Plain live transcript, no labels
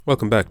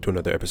Welcome back to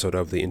another episode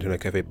of the Internet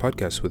Cafe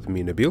podcast with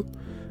me, Nabil.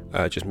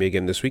 Just me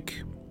again this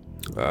week.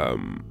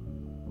 Trying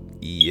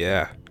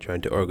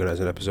to organize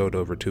an episode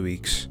over 2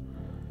 weeks.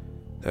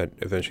 That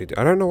eventually,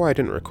 I don't know why I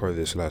didn't record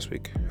this last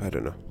week. I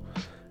don't know.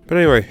 But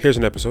anyway, here's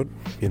an episode.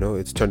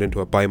 It's turned into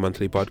a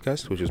bi-monthly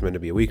podcast, which is meant to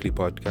be a weekly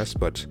podcast.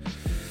 But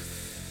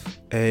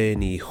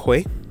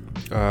anyway,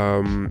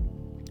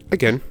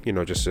 again,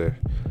 just a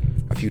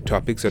few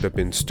topics that have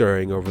been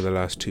stirring over the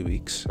last 2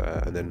 weeks,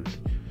 and then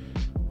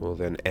we'll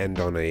then end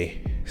on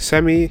it's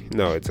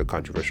a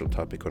controversial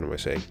topic. What am I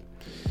saying?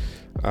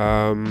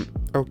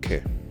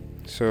 Okay.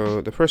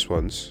 So the first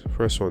ones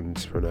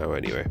for now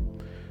anyway.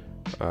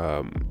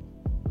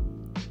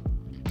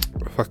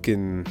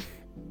 Fucking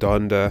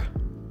Donda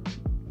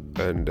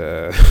and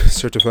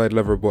Certified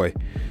Lover Boy.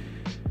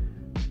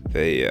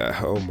 They,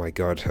 oh my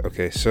god.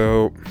 Okay,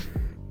 so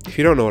if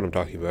you don't know what I'm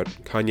talking about,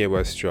 Kanye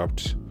West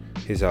dropped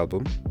his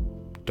album,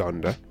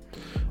 Donda,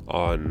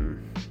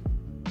 on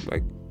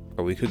like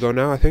a week ago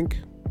now, I think.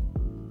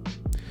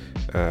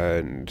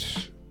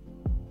 And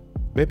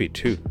maybe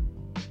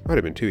might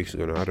have been 2 weeks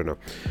ago now, I don't know.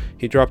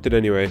 He dropped it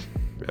anyway,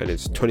 and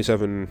it's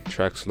 27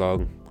 tracks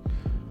long,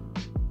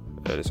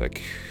 and it's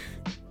like,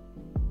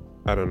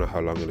 I don't know how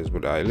long it is,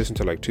 but I listened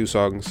to like 2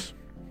 songs.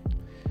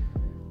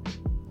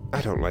 I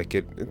don't like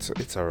it.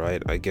 It's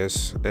alright, I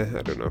guess.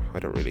 I don't know. I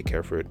don't really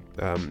care for it.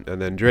 And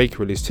then Drake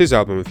released his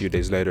album a few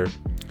days later,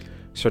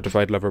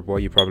 Certified Lover Boy.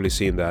 You've probably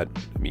seen that.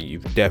 I mean,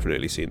 you've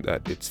definitely seen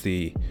that. It's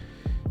the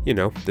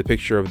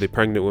picture of the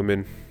pregnant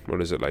woman.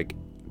 What is it, like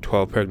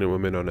 12 pregnant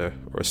women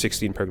or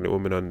 16 pregnant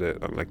women on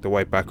like the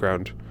white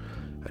background,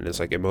 and it's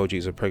like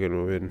emojis of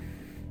pregnant women,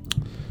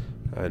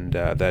 and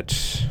that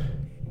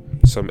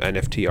some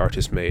NFT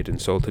artist made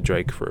and sold to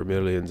Drake for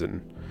millions,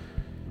 and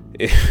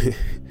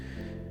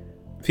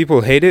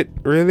people hate it,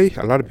 really.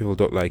 A lot of people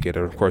don't like it,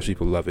 and of course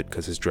people love it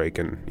because it's Drake,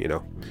 and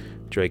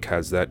Drake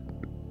has that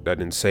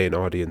insane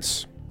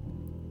audience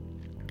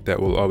that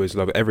will always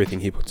love everything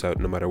he puts out,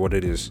 no matter what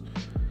it is.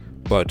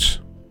 But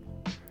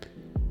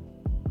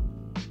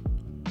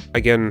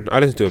again, I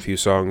listened to a few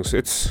songs.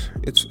 It's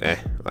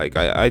like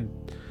I'd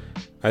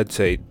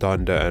say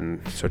Donda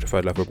and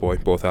Certified Lover Boy,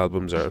 both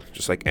albums are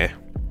just like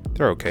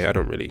they're okay. I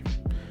don't really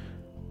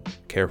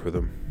care for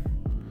them.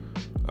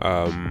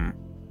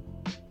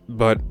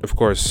 But of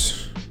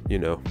course,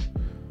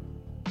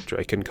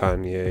 Drake and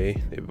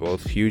Kanye, they're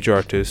both huge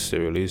artists. They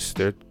released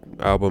their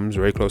albums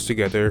very close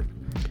together,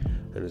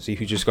 and it's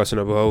who just got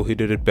about who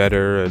did it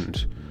better,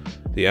 and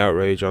the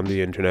outrage on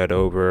the internet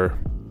over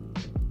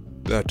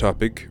that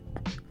topic.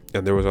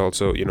 And there was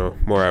also,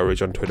 more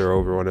outrage on Twitter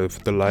over one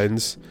of the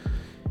lines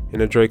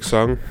in a Drake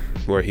song,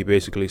 where he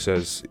basically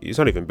says, he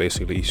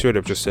straight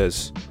up just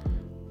says,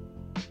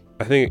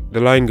 I think the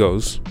line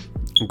goes,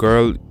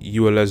 "Girl,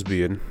 you a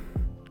lesbian,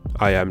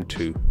 I am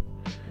too."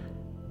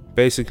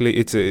 Basically,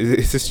 it's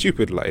a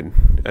stupid line,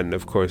 and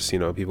of course,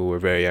 people were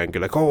very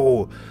angry, like,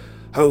 oh,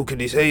 how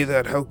could he say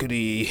that? How could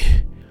he?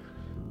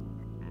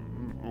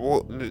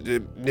 And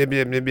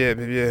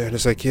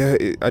it's like,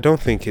 I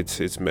don't think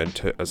it's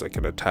meant as like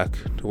an attack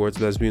towards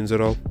lesbians at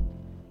all.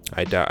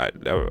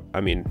 I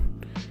mean,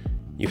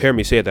 you hear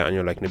me say that and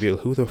you're like, Nabil,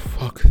 who the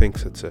fuck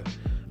thinks it's an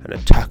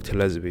attack to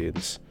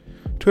lesbians?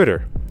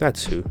 Twitter,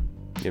 that's who.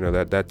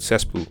 That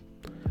cesspool.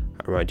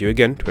 I remind you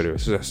again, Twitter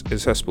is a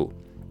cesspool.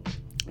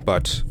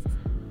 But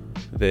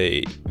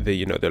they're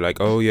like,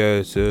 oh yeah,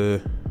 it's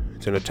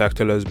an attack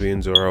to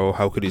lesbians, or oh,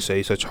 how could he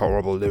say such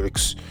horrible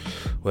lyrics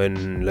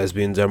when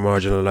lesbians are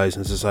marginalized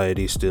in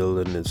society still?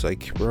 And it's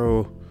like,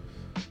 bro,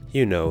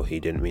 he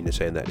didn't mean to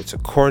say that. It's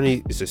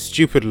a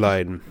stupid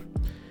line.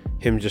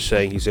 Him just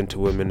saying he's into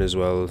women as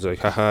well. It's like,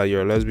 haha,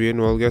 you're a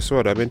lesbian? Well, guess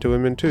what? I'm into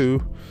women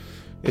too.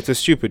 It's a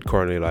stupid,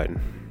 corny line.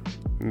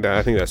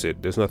 I think that's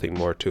it. There's nothing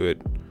more to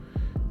it.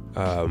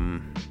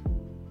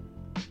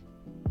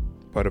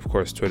 But of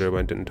course, Twitter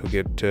went and took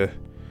it to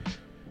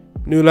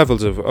new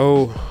levels of,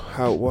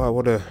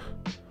 what a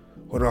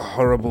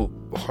horrible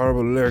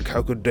lyric.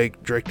 How could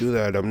Drake do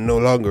that? I'm no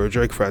longer a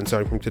Drake fan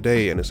starting from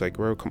today. And it's like,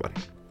 bro, come on,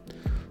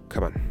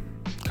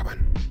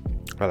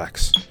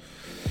 relax.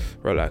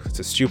 It's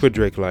a stupid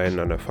Drake line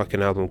on a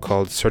fucking album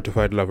called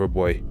Certified Lover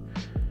Boy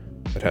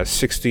that has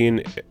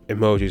 16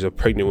 emojis of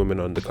pregnant women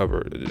on the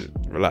cover.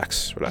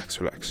 Relax.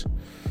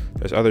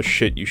 There's other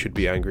shit you should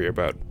be angry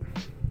about,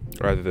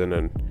 rather than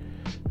a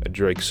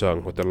Drake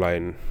song with the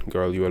line,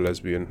 "Girl, you a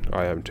lesbian,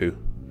 I am too."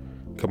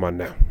 Come on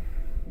now.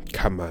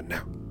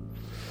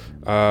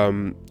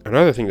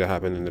 Another thing that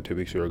happened in the 2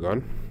 weeks we were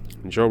gone,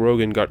 Joe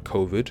Rogan got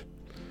COVID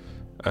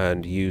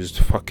and used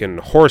fucking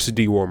horse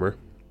dewormer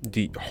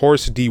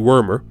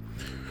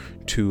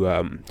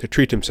to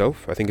treat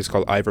himself. I think it's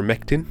called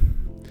ivermectin.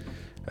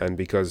 And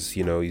because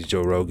he's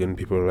Joe Rogan,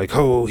 people are like,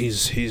 oh,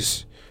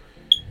 he's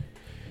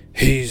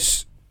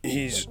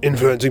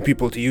influencing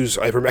people to use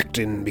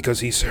ivermectin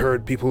because he's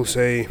heard people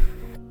say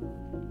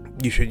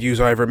you should use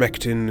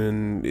ivermectin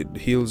and it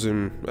heals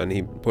him. And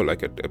he put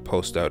like a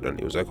post out, and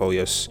he was like, oh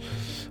yes,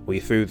 we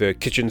threw the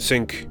kitchen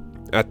sink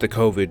at the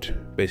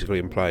COVID, basically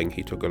implying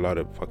he took a lot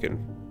of fucking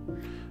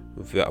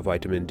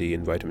vitamin D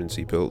and vitamin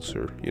C pills,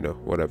 or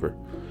whatever.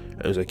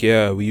 And it was like,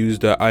 yeah, we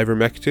used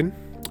ivermectin,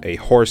 a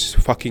horse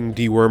fucking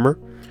dewormer.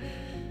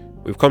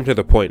 We've come to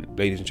the point,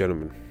 ladies and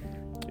gentlemen,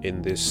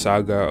 in this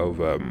saga of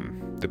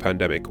the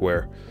pandemic,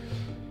 where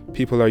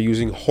people are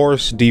using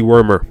horse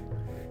dewormer,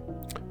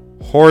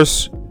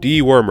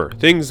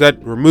 things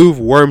that remove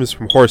worms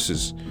from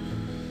horses,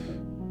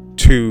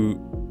 to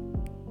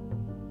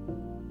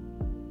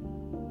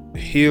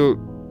heal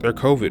their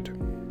COVID.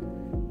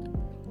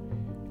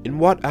 In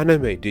what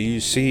anime do you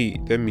see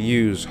them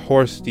use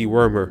horse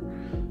dewormer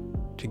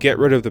to get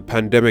rid of the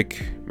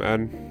pandemic,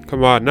 man?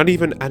 Come on, not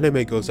even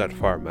anime goes that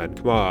far, man.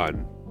 Come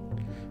on.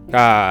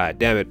 God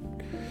damn it.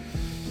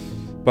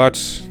 But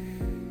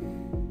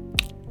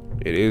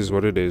it is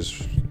what it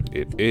is.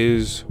 It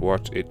is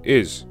what it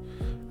is.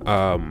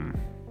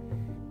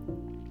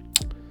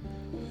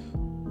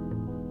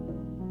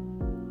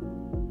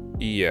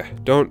 Yeah,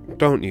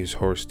 don't use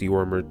horse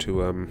dewormer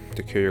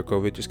to cure your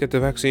COVID. Just get the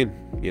vaccine,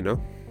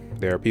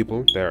 There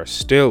are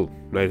still,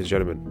 ladies and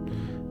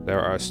gentlemen, there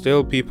are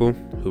still people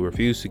who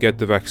refuse to get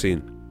the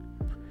vaccine.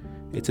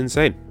 It's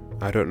insane.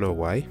 I don't know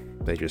why.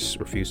 They just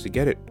refuse to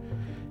get it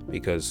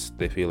because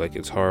they feel like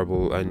it's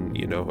horrible. And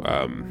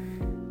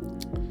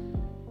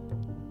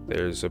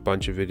there's a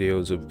bunch of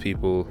videos of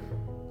people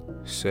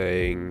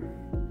saying,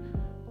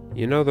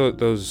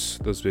 those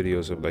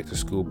videos of like the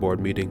school board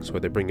meetings where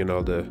they bring in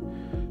all the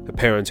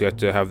parents who have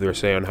to have their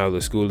say on how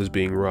the school is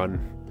being run.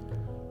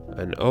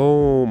 And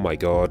oh my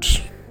god.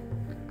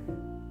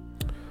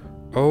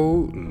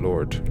 Oh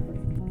Lord,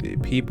 the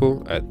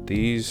people at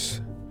these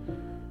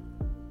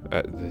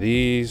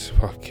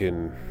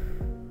fucking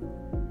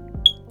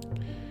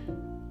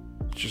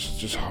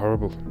just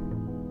horrible.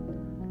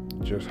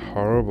 Just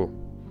horrible.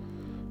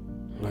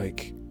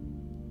 Like,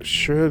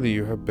 surely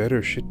you have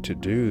better shit to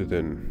do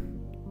than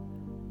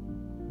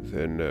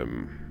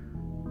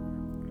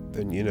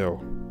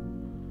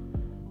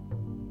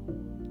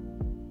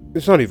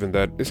it's not even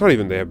that. It's not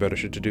even they have better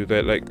shit to do.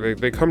 That like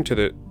they come to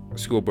the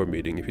school board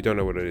meeting. If you don't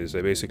know what it is, they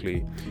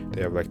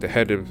have like the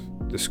head of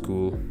the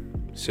school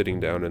sitting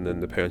down, and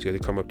then the parents get to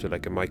come up to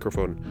like a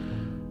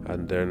microphone,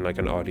 and they're in like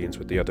an audience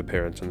with the other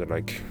parents, and they're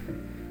like,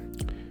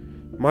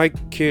 my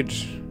kid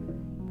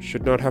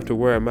should not have to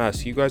wear a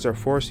mask. You guys are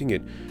forcing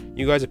it.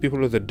 You guys are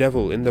people of the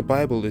devil. In the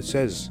Bible it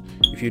says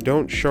if you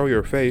don't show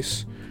your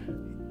face,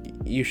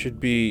 you should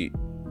be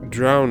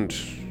drowned.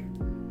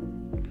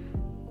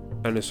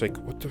 And it's like,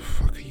 what the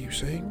fuck are you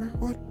saying, bro?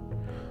 What?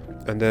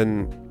 And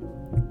then,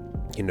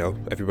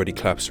 everybody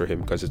claps for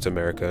him because it's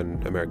America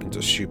and Americans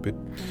are stupid.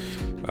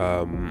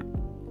 And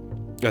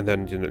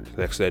then the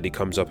next lady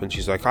comes up and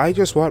she's like, I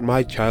just want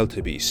my child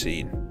to be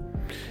seen.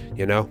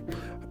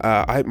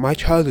 My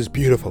child is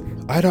beautiful.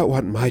 I don't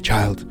want my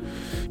child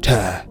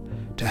to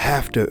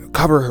have to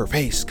cover her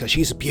face because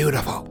she's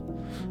beautiful.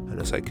 And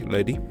it's like,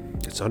 lady,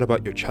 it's not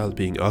about your child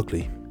being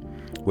ugly,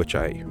 which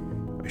I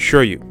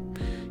assure you,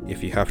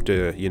 if you have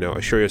to,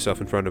 assure yourself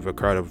in front of a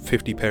crowd of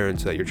 50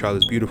 parents that your child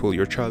is beautiful,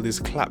 your child is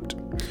clapped.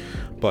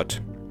 But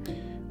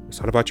it's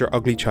not about your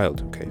ugly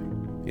child, okay?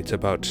 It's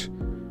about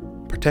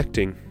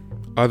protecting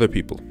other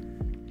people.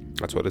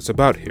 That's what it's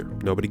about here.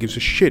 Nobody gives a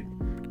shit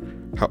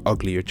how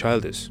ugly your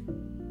child is.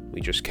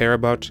 We just care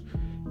about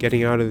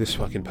getting out of this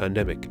fucking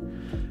pandemic.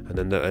 And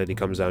then that lady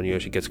comes down,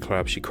 she gets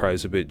clapped, she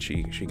cries a bit,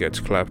 she gets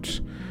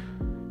clapped.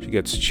 She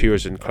gets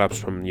cheers and claps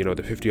from,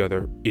 the 50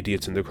 other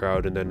idiots in the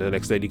crowd. And then the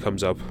next lady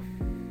comes up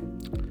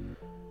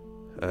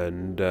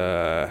and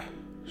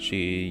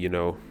she,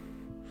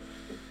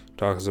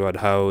 talks about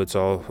how it's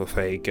all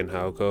fake and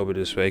how COVID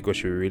is fake. What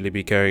she would really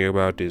be caring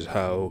about is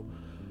how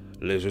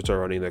lizards are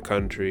running the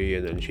country.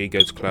 And then she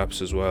gets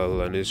claps as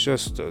well. And it's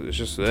just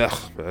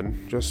ugh,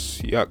 man,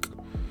 just yuck,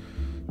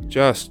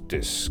 just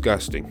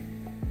disgusting,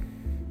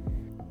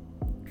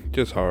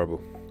 just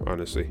horrible,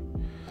 honestly.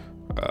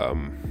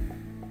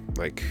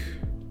 Like,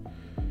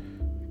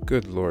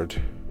 good lord,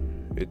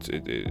 it's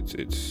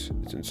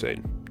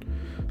insane.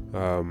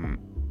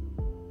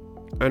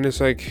 And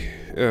it's like,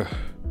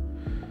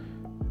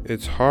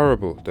 it's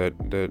horrible that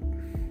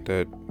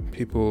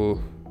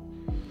people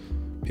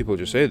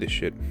just say this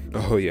shit.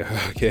 Oh yeah,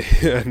 okay.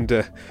 And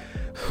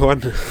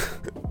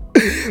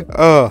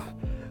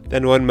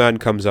then one man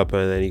comes up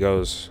and then he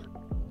goes,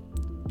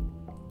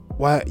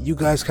 why you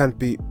guys can't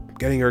be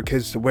getting our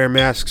kids to wear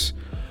masks?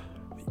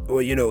 Well,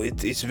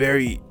 it's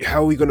very,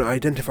 how are we going to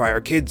identify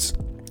our kids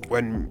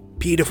when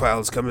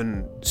pedophiles come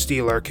and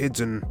steal our kids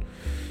and,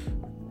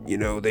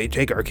 they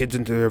take our kids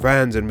into their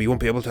vans and we won't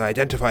be able to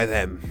identify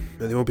them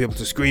and they won't be able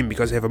to scream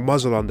because they have a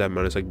muzzle on them.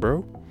 And it's like, bro,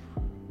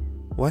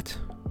 what?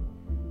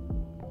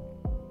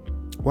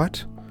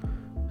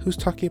 Who's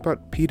talking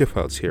about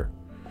pedophiles here?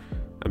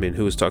 I mean,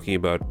 who's talking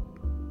about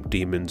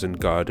demons and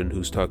God, and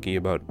who's talking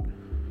about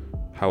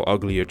how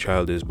ugly your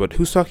child is, but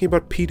who's talking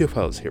about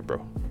pedophiles here,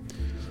 bro?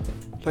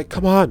 Like,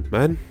 come on,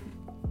 man.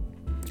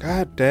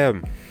 God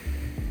damn.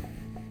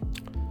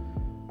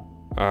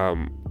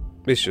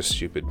 It's just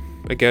stupid.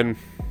 Again,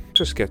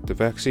 just get the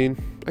vaccine.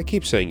 I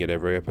keep saying it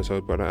every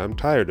episode, but I'm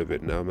tired of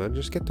it now, man.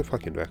 Just get the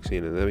fucking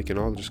vaccine, and then we can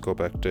all just go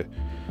back to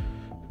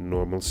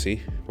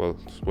normalcy. Well,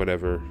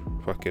 whatever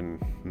fucking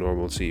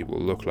normalcy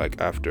will look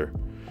like after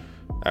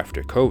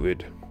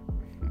COVID,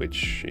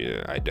 which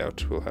I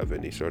doubt we'll have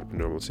any sort of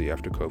normalcy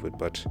after COVID.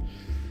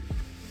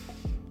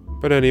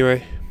 But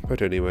anyway.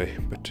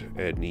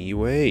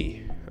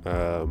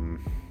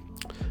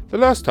 The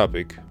last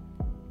topic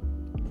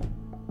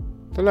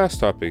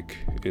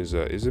is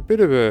a bit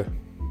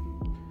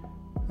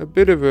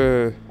of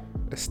a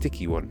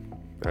sticky one,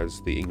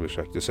 as the English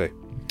like to say.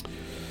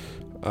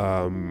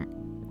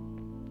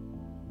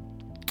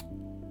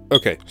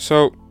 Okay,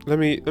 so let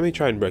me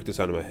try and break this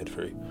out of my head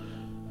for you.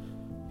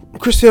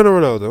 Cristiano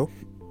Ronaldo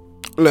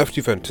left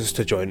Juventus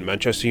to join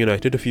Manchester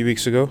United a few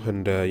weeks ago,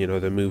 and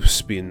the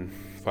move's been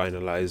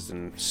finalized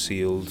and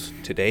sealed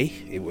today.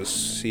 It was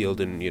sealed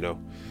in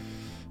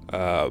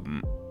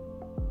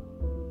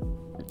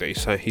he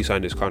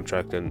signed his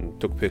contract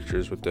and took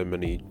pictures with them,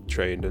 and he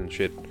trained and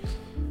shit.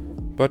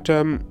 But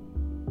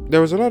there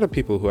was a lot of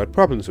people who had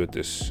problems with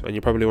this, and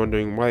you're probably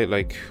wondering why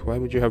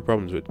would you have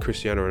problems with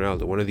Cristiano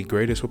Ronaldo, one of the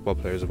greatest football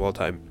players of all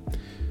time,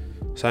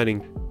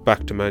 signing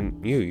back to Man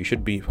U? You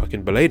should be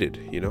fucking belated,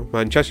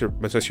 Manchester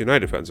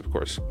United fans, of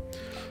course.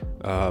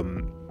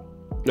 And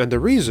the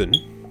reason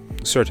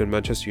certain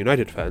Manchester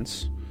United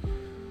fans,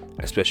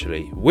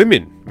 especially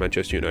women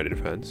Manchester United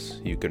fans,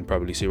 you can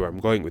probably see where I'm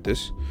going with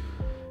this,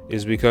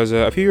 is because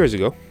a few years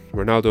ago,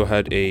 Ronaldo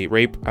had a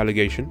rape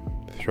allegation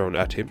thrown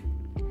at him.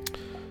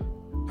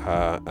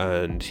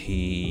 And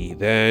he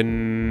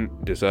then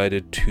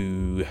decided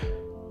to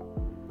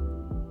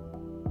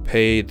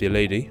pay the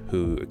lady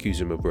who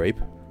accused him of rape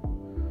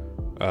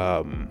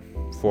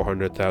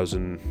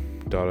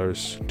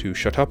 $400,000 to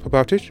shut up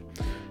about it,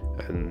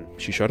 and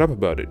she shut up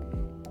about it.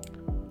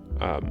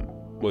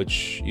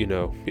 Which I'm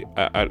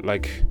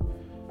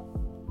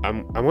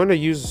gonna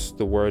use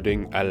the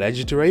wording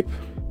alleged rape,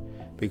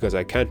 because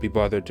I can't be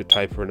bothered to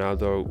type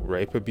Ronaldo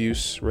rape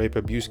abuse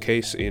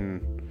case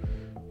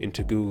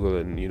into Google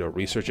and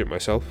research it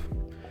myself.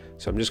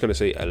 So I'm just gonna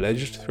say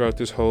alleged throughout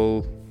this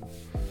whole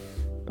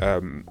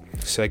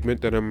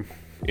segment that I'm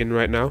in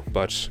right now.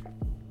 But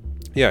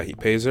yeah, he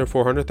pays her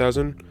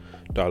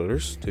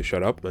 $400,000 to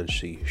shut up, and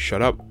she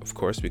shut up, of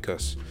course,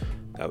 because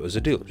that was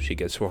the deal. She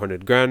gets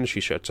 $400,000.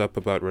 She shuts up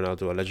about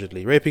Ronaldo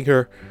allegedly raping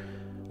her.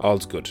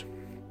 All's good.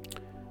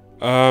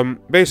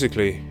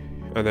 Basically,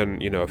 and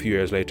then a few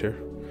years later,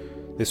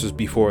 this was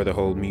before the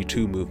whole Me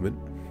Too movement.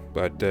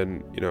 But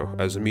then,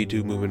 as the Me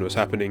Too movement was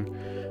happening,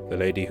 the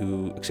lady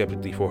who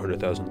accepted the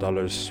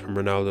 $400,000 from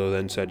Ronaldo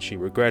then said she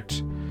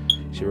regrets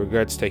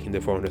taking the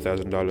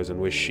 $400,000 and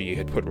wish she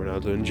had put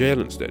Ronaldo in jail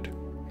instead.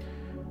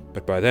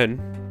 But by then,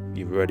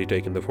 you've already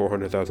taken the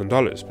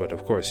 $400,000. But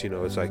of course,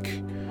 it's like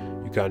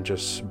you can't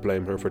just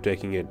blame her for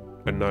taking it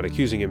and not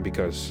accusing him,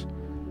 because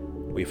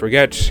we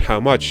forget how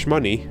much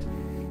money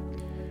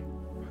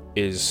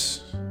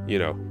is,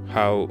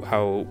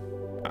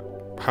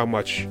 how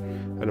much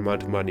an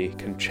amount of money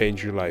can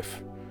change your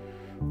life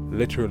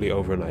literally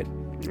overnight.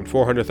 And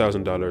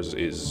 $400,000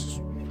 is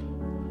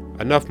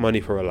enough money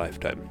for a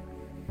lifetime.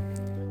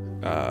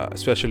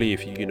 Especially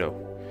if you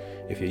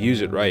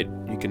use it right,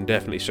 you can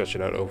definitely stretch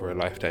it out over a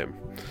lifetime.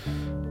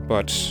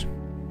 But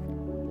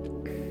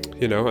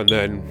and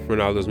then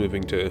Ronaldo's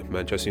moving to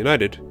Manchester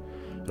United,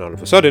 and all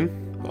of a sudden,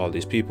 all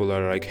these people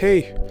are like,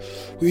 "Hey,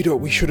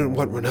 we shouldn't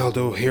want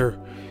Ronaldo here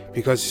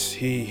because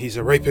he's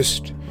a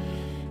rapist."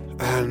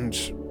 And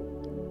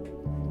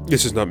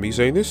this is not me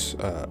saying this.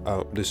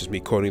 This is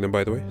me quoting them,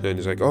 by the way. And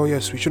he's like, "Oh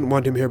yes, we shouldn't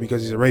want him here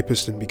because he's a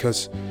rapist, and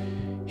because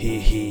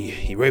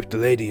he raped the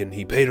lady and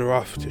he paid her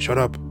off to shut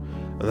up,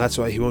 and that's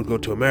why he won't go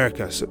to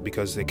America,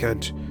 because they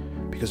can't.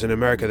 Because in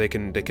America they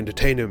can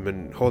detain him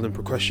and hold him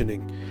for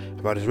questioning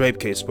about his rape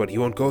case, but he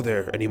won't go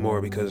there anymore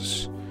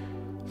because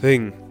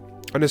thing."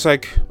 And it's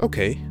like,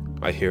 okay,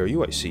 I hear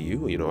you, I see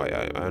you,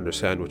 I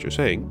understand what you're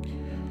saying.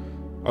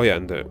 Oh yeah,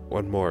 and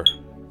one more.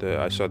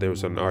 I saw there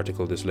was an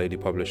article this lady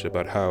published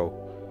about how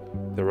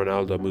the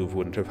Ronaldo move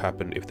wouldn't have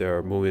happened if there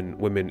are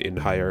women in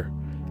higher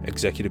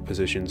executive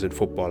positions in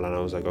football, and I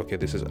was like, okay,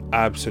 this is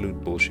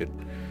absolute bullshit.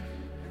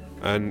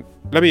 And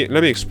let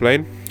me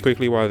explain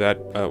quickly why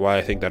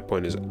I think that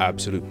point is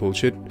absolute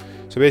bullshit.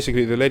 So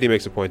basically, the lady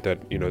makes a point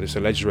that this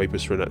alleged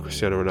rapist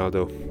Cristiano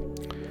Ronaldo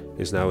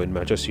is now in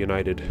Manchester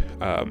United,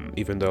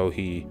 even though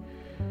he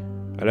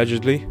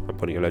allegedly, I'm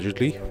putting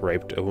allegedly,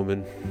 raped a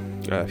woman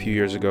a few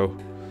years ago.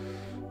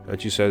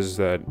 And she says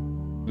that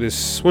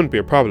this wouldn't be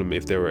a problem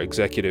if there were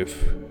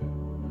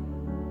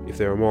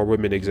more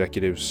women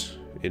executives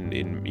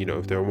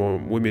if there were more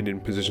women in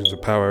positions of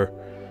power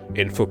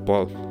in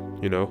football.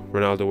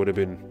 Ronaldo would have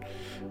been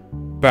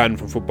banned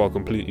from football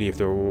completely if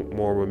there were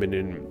more women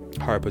in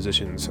higher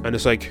positions. And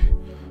it's like,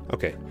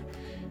 okay,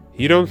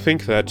 you don't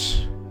think that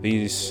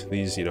these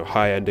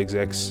high-end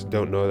execs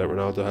don't know that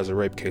Ronaldo has a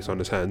rape case on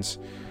his hands,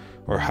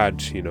 or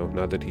had,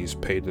 now that he's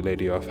paid the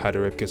lady off, had a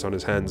rape case on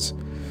his hands,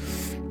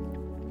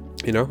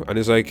 and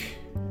it's like,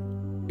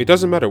 it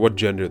doesn't matter what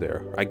gender they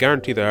are. I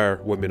guarantee there are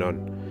women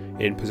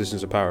in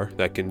positions of power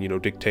that can,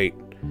 dictate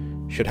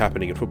shit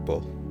happening in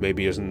football.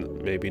 Maybe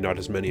not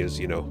as many as,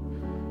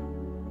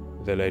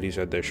 the ladies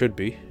said there should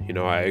be.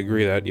 I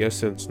agree that, yes,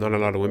 there's not a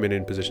lot of women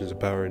in positions of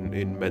power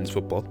in men's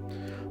football.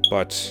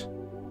 But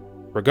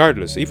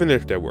regardless, even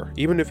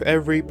if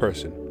every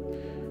person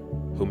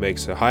who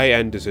makes a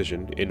high-end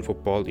decision in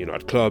football,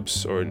 at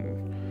clubs or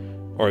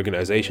in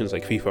organizations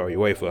like FIFA or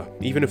UEFA,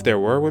 even if there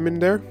were women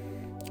there,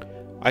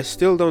 I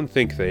still don't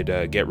think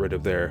they'd get rid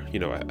of their,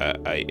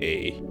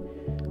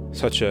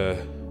 such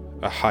a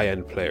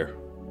high-end player.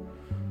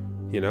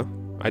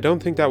 I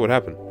don't think that would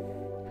happen.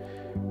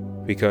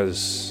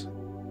 Because,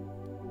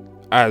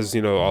 as,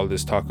 all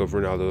this talk of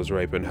Ronaldo's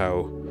rape and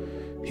how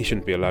he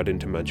shouldn't be allowed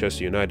into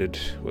Manchester United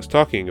was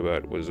talking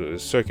about,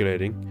 was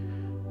circulating,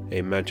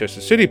 a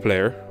Manchester City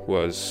player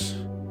was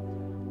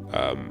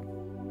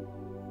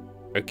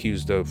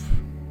accused of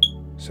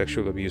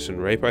sexual abuse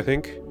and rape, I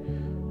think.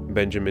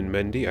 Benjamin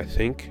Mendy, I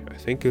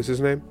think is his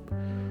name.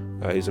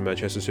 He's a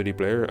Manchester City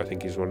player. I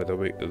think he's one of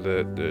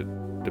the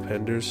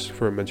defenders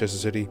for Manchester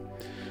City.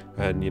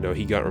 And,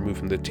 he got removed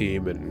from the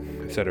team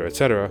and etc.,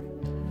 etc.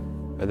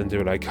 And then they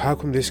were like, how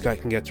come this guy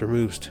can get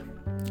removed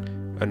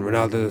and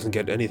Ronaldo doesn't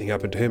get anything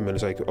happen to him? And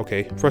it's like,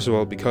 okay, first of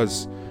all,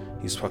 because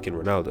he's fucking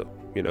Ronaldo,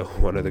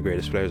 one of the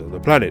greatest players on the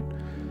planet.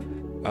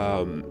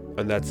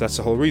 And that's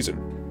the whole reason.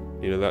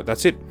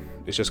 That's it.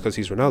 It's just because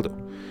he's Ronaldo.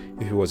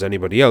 If it was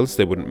anybody else,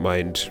 they wouldn't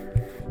mind,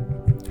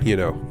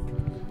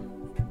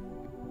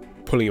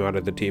 pulling him out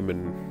of the team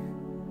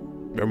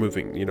and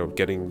removing,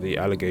 getting the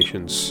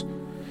allegations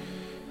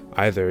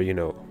either,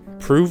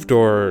 proved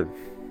or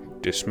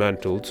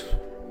dismantled.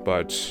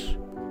 But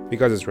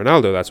because it's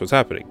Ronaldo, that's what's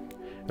happening.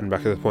 And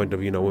back to the point of,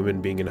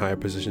 women being in higher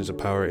positions of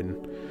power in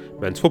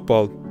men's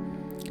football,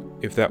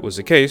 if that was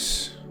the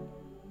case,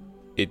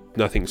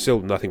 nothing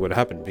would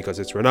happen because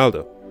it's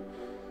Ronaldo.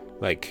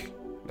 Like,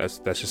 that's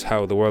just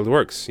how the world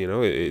works,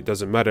 It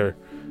doesn't matter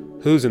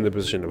who's in the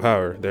position of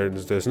power.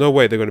 There's no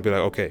way they're going to be like,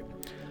 okay,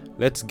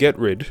 let's get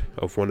rid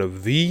of one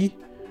of the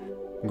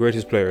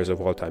greatest players of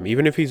all time,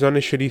 even if he's on a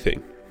shitty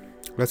thing.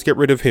 Let's get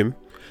rid of him.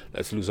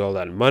 Let's lose all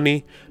that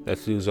money.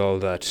 Let's lose all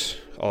that,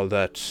 all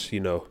that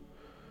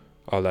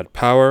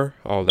power,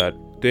 all that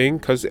thing.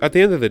 Because at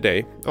the end of the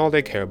day, all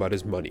they care about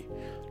is money.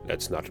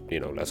 Let's not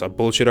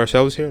bullshit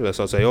ourselves here. Let's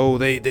not say, oh,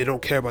 they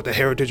don't care about the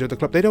heritage of the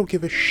club. They don't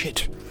give a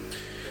shit.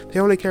 They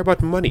only care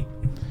about money.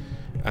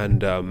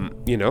 And,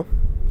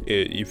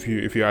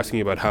 if you're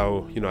asking about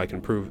how, I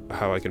can prove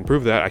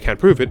that, I can't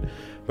prove it,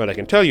 but I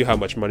can tell you how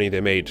much money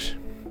they made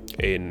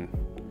in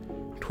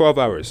 12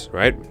 hours,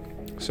 right?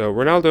 So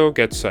Ronaldo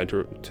gets signed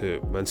to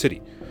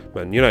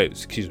Man United,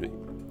 excuse me.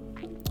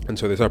 And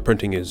so they start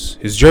printing his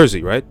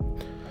jersey, right?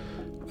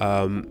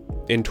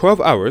 In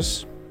 12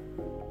 hours,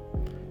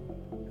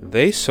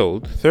 they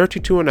sold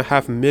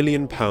 £32.5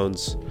 million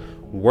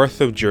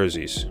worth of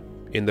jerseys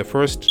in the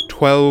first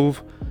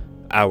 12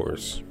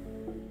 hours.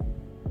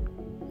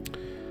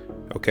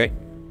 Okay.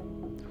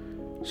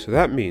 So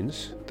that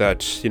means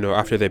that,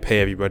 after they pay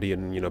everybody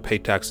and, pay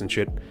tax and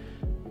shit,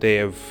 they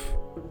have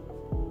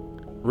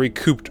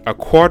recouped a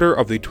quarter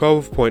of the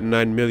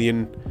 £12.9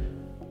 million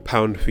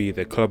fee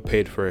the club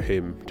paid for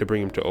him to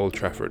bring him to Old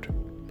Trafford,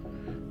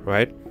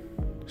 right?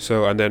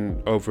 So, and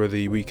then over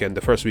the weekend,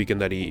 the first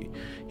weekend that he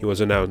was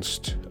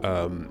announced,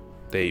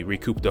 they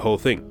recouped the whole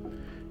thing.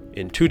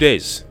 In 2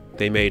 days,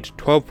 they made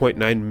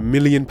 £12.9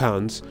 million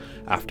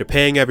after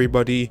paying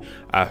everybody,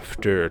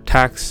 after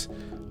tax.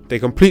 They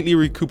completely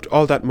recouped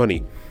all that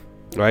money,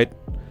 right?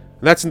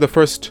 And that's in the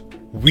first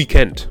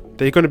weekend.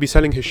 They're going to be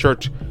selling his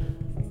shirt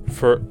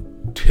for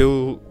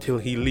till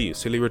he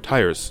leaves, till he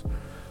retires,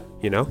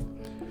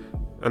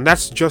 and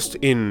that's just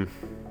in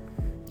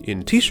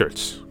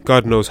t-shirts.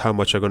 God knows how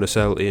much are going to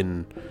sell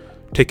in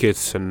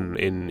tickets and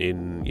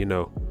in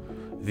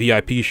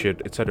VIP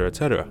shit, etc.,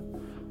 etc.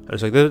 And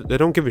it's like they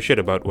don't give a shit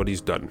about what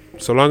he's done.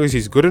 So long as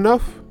he's good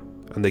enough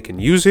and they can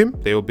use him,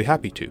 they will be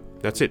happy to.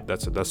 That's it.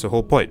 That's the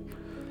whole point.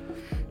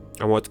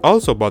 And what's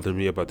also bothering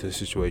me about this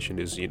situation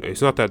is,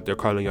 it's not that they're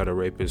calling out an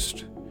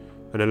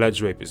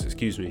alleged rapist,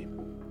 excuse me,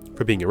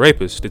 for being a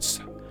rapist.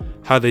 It's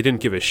how they didn't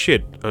give a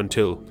shit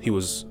until he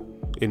was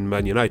in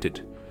Man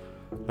United.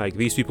 Like,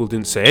 these people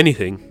didn't say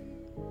anything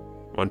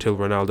until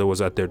Ronaldo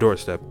was at their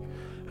doorstep.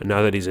 And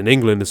now that he's in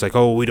England, it's like,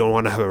 oh, we don't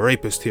want to have a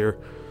rapist here.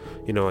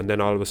 And then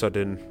all of a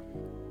sudden,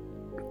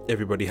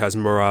 everybody has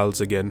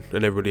morals again.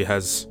 And everybody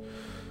has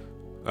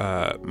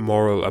a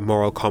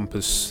moral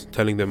compass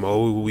telling them,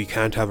 oh, we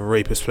can't have a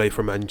rapist play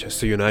for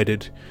Manchester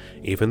United.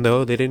 Even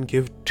though they didn't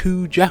give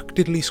two jack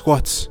diddly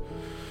squats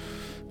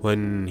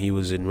when he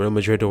was in Real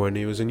Madrid or when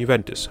he was in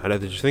Juventus. And I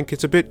just think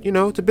it's a bit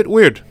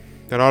weird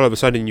that all of a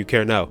sudden you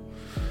care now.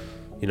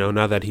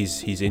 Now that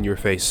he's in your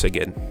face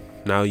again.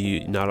 Now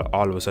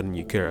all of a sudden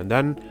you care. And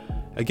then,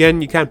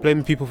 again, you can't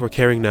blame people for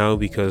caring now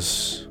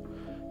because,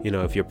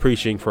 if you're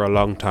preaching for a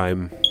long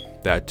time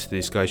that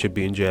this guy should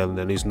be in jail and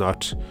then he's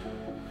not,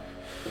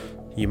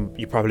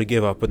 you probably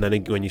give up. And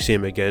then when you see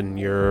him again,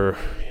 your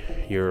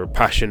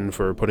passion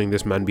for putting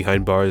this man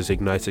behind bars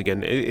ignites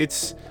again.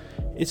 It's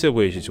it's a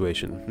weird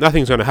situation.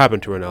 Nothing's going to happen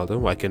to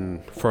Ronaldo. I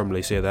can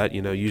firmly say that.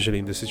 Usually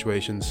in these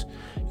situations,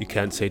 you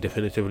can't say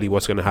definitively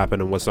what's going to happen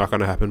and what's not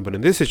going to happen. But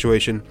in this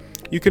situation,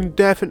 you can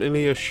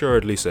definitely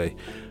assuredly say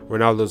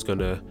Ronaldo's going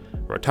to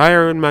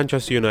retire in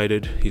Manchester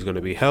United. He's going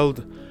to be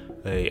held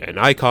an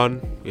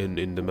icon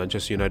in the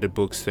Manchester United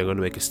books. They're going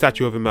to make a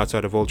statue of him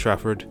outside of Old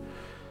Trafford.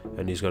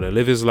 And he's going to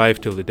live his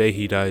life till the day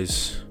he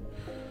dies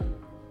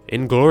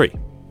in glory.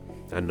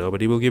 And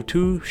nobody will give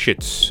two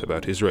shits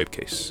about his rape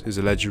case, his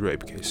alleged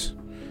rape case.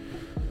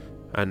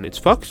 And it's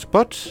fucked,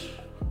 but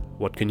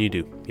what can you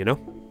do,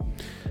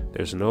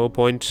 There's no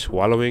point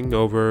wallowing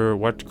over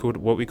what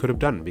we could have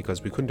done,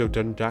 because we couldn't have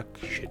done jack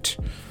shit.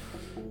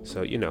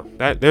 So,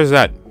 there's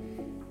that.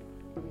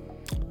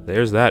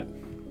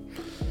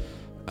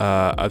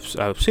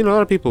 I've seen a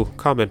lot of people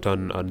comment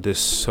on this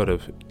sort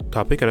of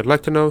topic, and I'd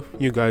like to know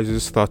you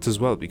guys' thoughts as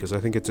well, because I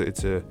think it's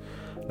a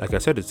like I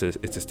said, it's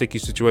a sticky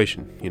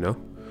situation,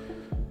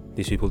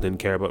 These people didn't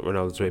care about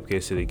Ronaldo's rape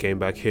case till he came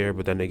back here,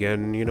 but then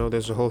again,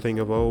 there's the whole thing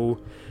of,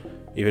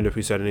 even if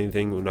we said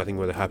anything, nothing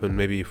will happen.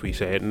 Maybe if we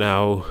say it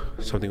now,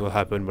 something will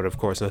happen, but of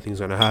course nothing's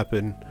going to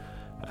happen.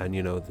 And,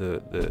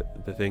 the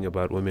thing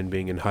about women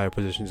being in higher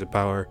positions of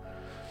power,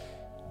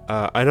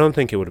 I don't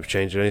think it would have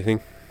changed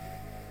anything.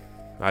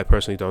 I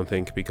personally don't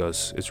think,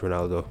 because it's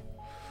Ronaldo.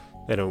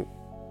 They don't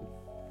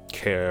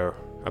care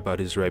about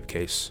his rape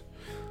case,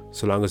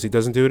 so long as he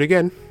doesn't do it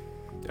again,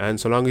 and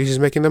so long as he's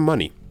making them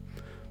money.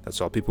 That's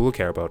all people will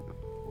care about,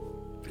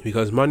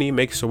 because money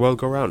makes the world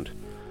go round,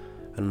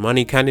 and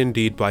money can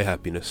indeed buy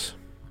happiness.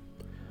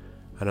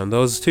 And on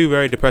those two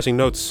very depressing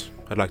notes,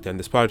 I'd like to end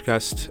this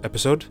podcast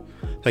episode.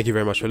 Thank you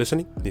very much for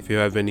listening. If you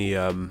have any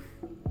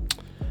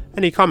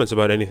comments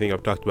about anything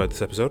I've talked about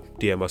this episode,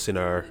 DM us in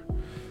our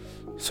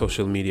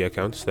social media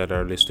accounts that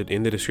are listed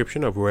in the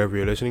description of wherever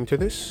you're listening to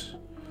this.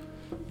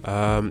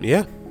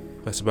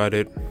 That's about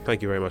it.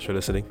 Thank you very much for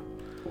listening.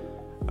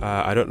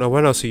 I don't know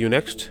when I'll see you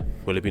next.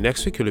 Will it be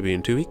next week? Will it be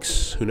in 2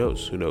 weeks? Who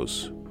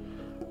knows?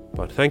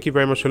 But thank you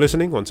very much for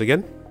listening once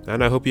again,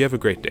 and I hope you have a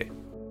great day.